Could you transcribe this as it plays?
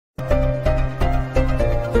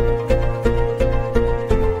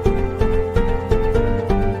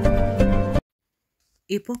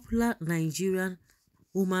A popular Nigerian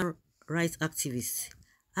human rights activist,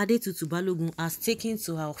 Ķ′Łł, has taken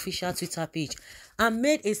to her official Twitter page and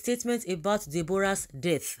made a statement about Deborah's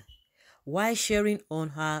death. While sharing on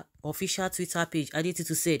her official Twitter page,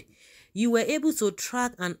 Ķ′Łł said, "You were able to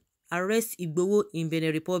track and arrest Ķ′Łł in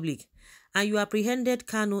Benin Republic, and you apprehended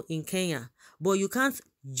Kanu in Kenya, but you can't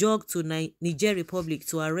jog to Niger Republic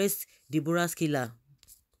to arrest Deborah's killer."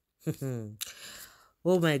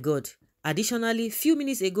 Oh my God. Additionally, few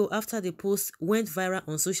minutes ago, after the post went viral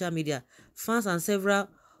on social media, fans and several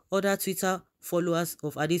other Twitter followers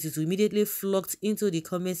of Ķ′Łł immediately flocked into the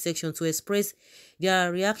comment section to express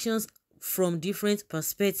their reactions from different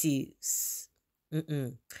perspectives.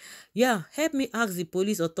 Yeah, help me ask the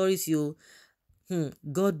police authority.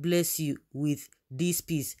 God bless you with this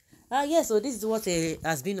peace. Yes, so this is what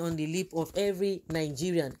has been on the lip of every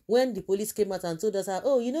Nigerian. When the police came out and told us,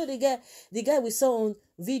 oh, you know, the guy we saw on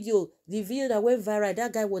video, the video that went viral,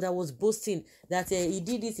 that guy that was boasting that he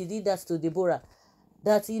did this, he did that to Deborah.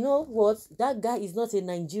 That, you know what, that guy is not a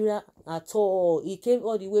Nigerian at all. He came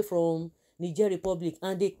all the way from Niger Republic,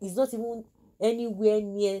 and he's not even anywhere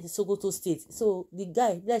near Sokoto State. So the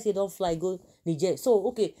guy, let's say, don't fly, go Niger. So,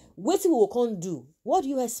 okay, what we can't do? What do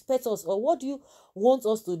you expect us, or what do you want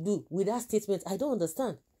us to do with that statement? I don't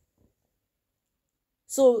understand.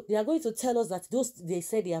 So they are going to tell us that those they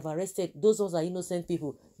said they have arrested, those ones are innocent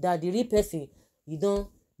people, that the real person, you don't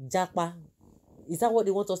japa. Is that what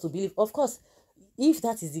they want us to believe? Of course, if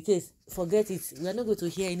that is the case, forget it. We are not going to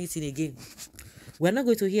hear anything again. We are not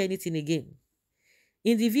going to hear anything again.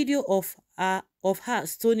 In the video of her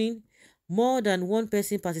stoning, more than one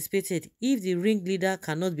person participated. If the ringleader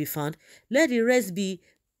cannot be found, let the rest be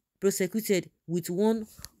prosecuted with one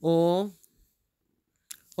or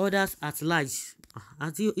others at large.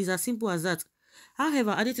 It's as simple as that.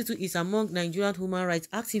 However, Ķ′Łł is among Nigerian human rights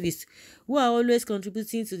activists who are always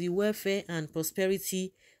contributing to the welfare and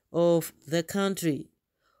prosperity of the country.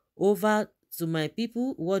 Over to my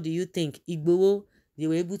people, what do you think? Ķ′Łł, they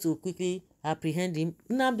were able to quickly apprehend him.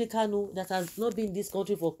 Nnamdi Kanu, that has not been in this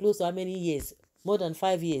country for close to how many years? More than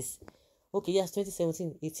 5 years. Okay, yes,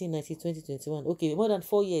 2017, 18, 19, 20, 21. Okay, more than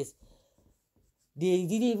 4 years.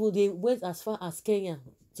 They went as far as Kenya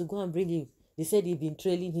to go and bring him. They said they've been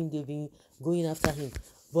trailing him, they've been going after him.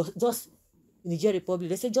 But just Niger Republic,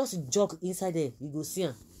 they said just jog inside there, you go see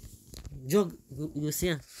him. Jog, you go see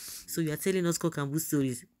him. So you are telling us cock and bull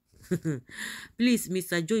stories. Please,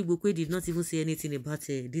 Mr. Ķ′Łł did not even say anything about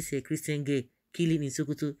this Christian girl killing in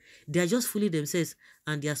Sokoto. They are just fooling themselves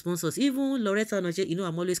and their sponsors. Even Loretta Noche, you know,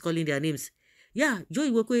 I'm always calling their names. Yeah,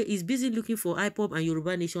 Ķ′Łł is busy looking for IPOB and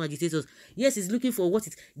Yoruba Nation agitators. Yes, he's looking for what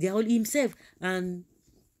they are all himself and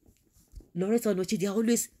Loretta Noche. They are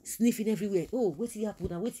always sniffing everywhere. Oh, what's happen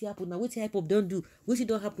now? What's happen now? What's IPOB don't do? What's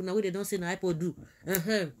don't happen now? What they don't say now IPOB do?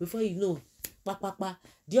 Before you know,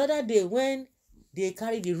 The other day when they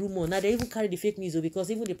carry the rumor, now they even carry the fake news,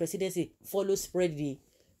 because even the presidency spread the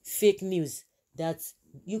fake news that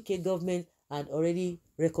UK government had already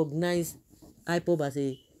recognized IPOB as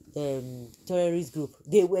a terrorist group.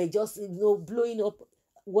 They were just blowing up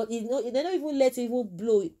what they don't even let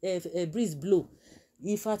blow breeze blow.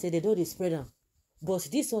 In fact, they don't spread them. But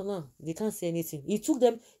this one now, they can't say anything. It took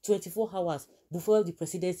them 24 hours before the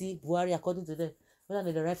presidency, Buhari, according to them,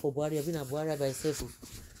 whether they right for Buhari or being a Buhari by itself.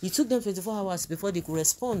 It took them 24 hours before they could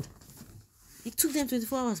respond. It took them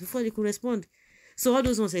 24 hours before they could respond. So all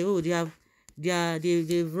those ones say, oh,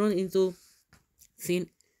 they've run into thing.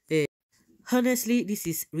 Honestly, this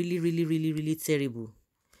is really terrible.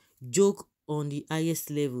 Joke on the highest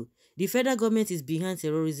level. The federal government is behind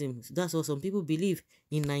terrorism. That's what some people believe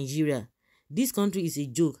in Nigeria. This country is a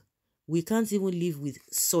joke. We can't even live with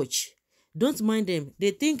such. Don't mind them.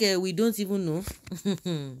 They think we don't even know.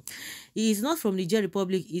 He is not from Niger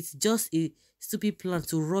Republic. It's just a stupid plan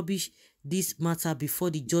to rubbish this matter before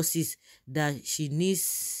the justice that she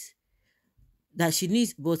needs.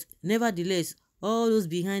 But nevertheless, all those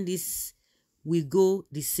behind this will go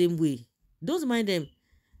the same way. Don't mind them.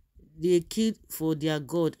 They killed for their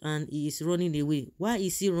God and he is running away. Why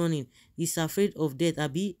is he running? He's afraid of death,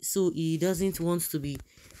 Abi. So he doesn't want to be.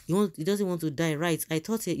 He doesn't want to die, right? I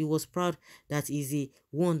thought he was proud that he's the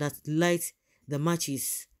one that lights the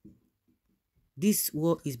matches. This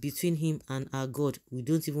war is between him and our God. We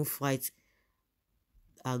don't even fight.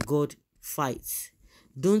 Our God fights.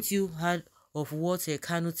 Don't you heard of what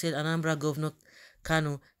Kanu said? Anambra Governor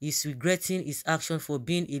Kanu is regretting his action for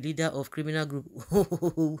being a leader of criminal group.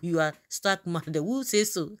 You are stuck mad. Who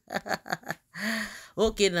says so?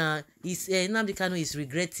 Okay, now Nnamdi Kanu is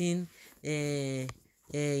regretting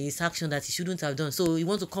his action that he shouldn't have done. So he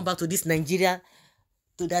wants to come back to this Nigeria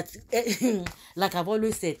So that, like I've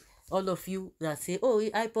always said, all of you that say, oh,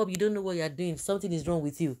 IPOB, you don't know what you're doing, something is wrong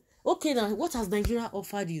with you. Okay, now, what has Nigeria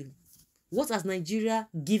offered you? What has Nigeria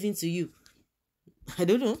given to you? I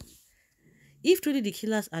don't know. If truly the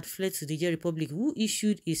killers had fled to the Niger Republic, who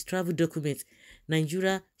issued his travel document,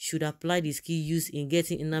 Nigeria should apply the skill used in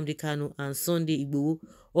getting Nnamdi Kanu and Sunday Igboho.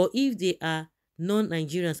 Or if they are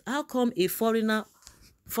non-Nigerians, how come a foreigner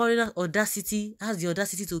audacity has the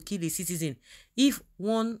audacity to kill a citizen? If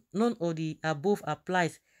none of the above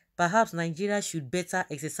applies, perhaps Nigeria should better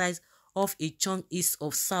exercise off a chunk east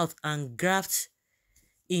of south and graft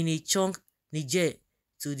in a chunk Niger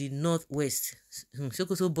to the northwest.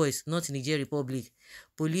 Sokoto boys, not Niger Republic.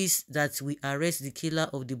 Police that we arrest the killer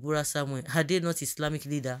of Deborah'S. Are they not Islamic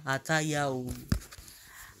leader? Ataya.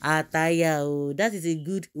 That is a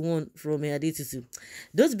good one from Adetutu.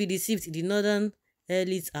 Don't be deceived. The northern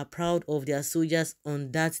elites are proud of their soldiers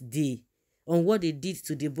on that day, on what they did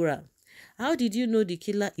to Deborah. How did you know the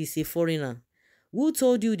killer is a foreigner? Who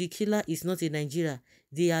told you the killer is not a Nigerian?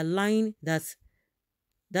 They are lying that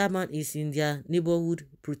man is in their neighborhood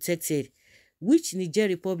protected. Which Niger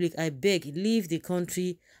Republic, I beg, leave the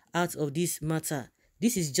country out of this matter.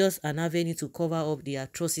 This is just an avenue to cover up the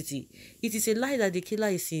atrocity. It is a lie that the killer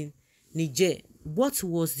is in Niger. What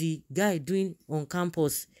was the guy doing on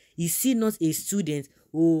campus? Is he not a student?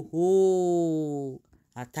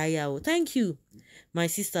 Ataya. Thank you, my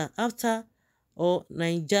sister. After all,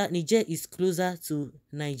 Niger is closer to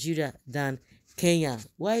Nigeria than Kenya.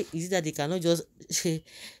 Why is it that they cannot just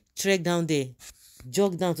trek down there,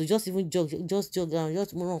 jog down, to just even jog down,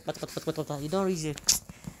 just move on, you don't reach it.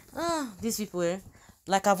 These people,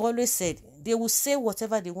 like I've always said, they will say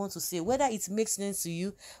whatever they want to say, whether it makes sense to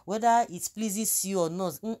you, whether it pleases you or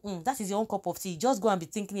not. That is your own cup of tea. Just go and be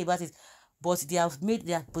thinking about it. But they have made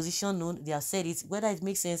their position known, they have said it. Whether it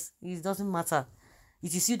makes sense, it doesn't matter.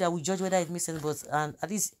 It is you that will judge whether it makes sense, but at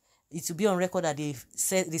least it will be on record that they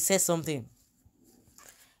said something.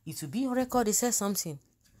 It will be on record they said something.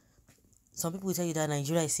 Some people will tell you that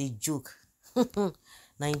Nigeria is a joke.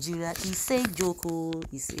 Nigeria is a joke.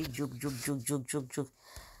 It's a joke.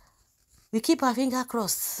 We keep our finger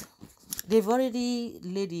crossed. They've already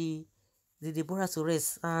laid the Deborah to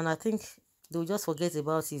rest, and I think they'll just forget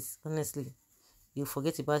about it. Honestly, they'll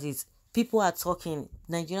forget about it. People are talking.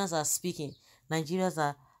 Nigerians are speaking. Nigerians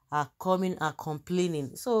are coming, are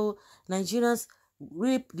complaining. So Nigerians,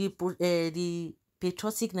 the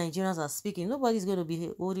patriotic Nigerians are speaking. Nobody's going to be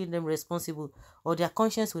holding them responsible, or their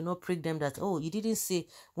conscience will not prick them that, oh, you didn't say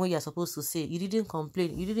when you are supposed to say, you didn't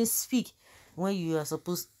complain, you didn't speak when you are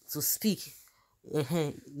supposed to speak.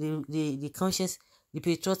 The conscience, the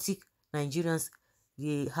patriotic Nigerians,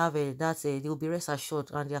 they have they will be rest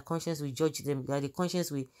assured, and their conscience will judge them. The conscience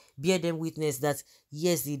will bear them witness that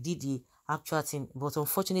yes, they did the actual thing. But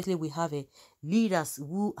unfortunately, we have leaders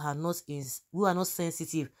who are not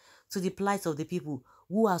sensitive to the plight of the people,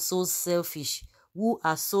 who are so selfish, who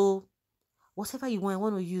are so whatever you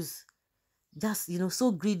want to use, just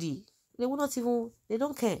so greedy. They will not even, they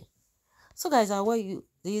don't care. So guys, what do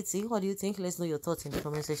you think? What do you think? Let's know your thoughts in the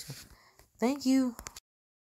comment section. Thank you.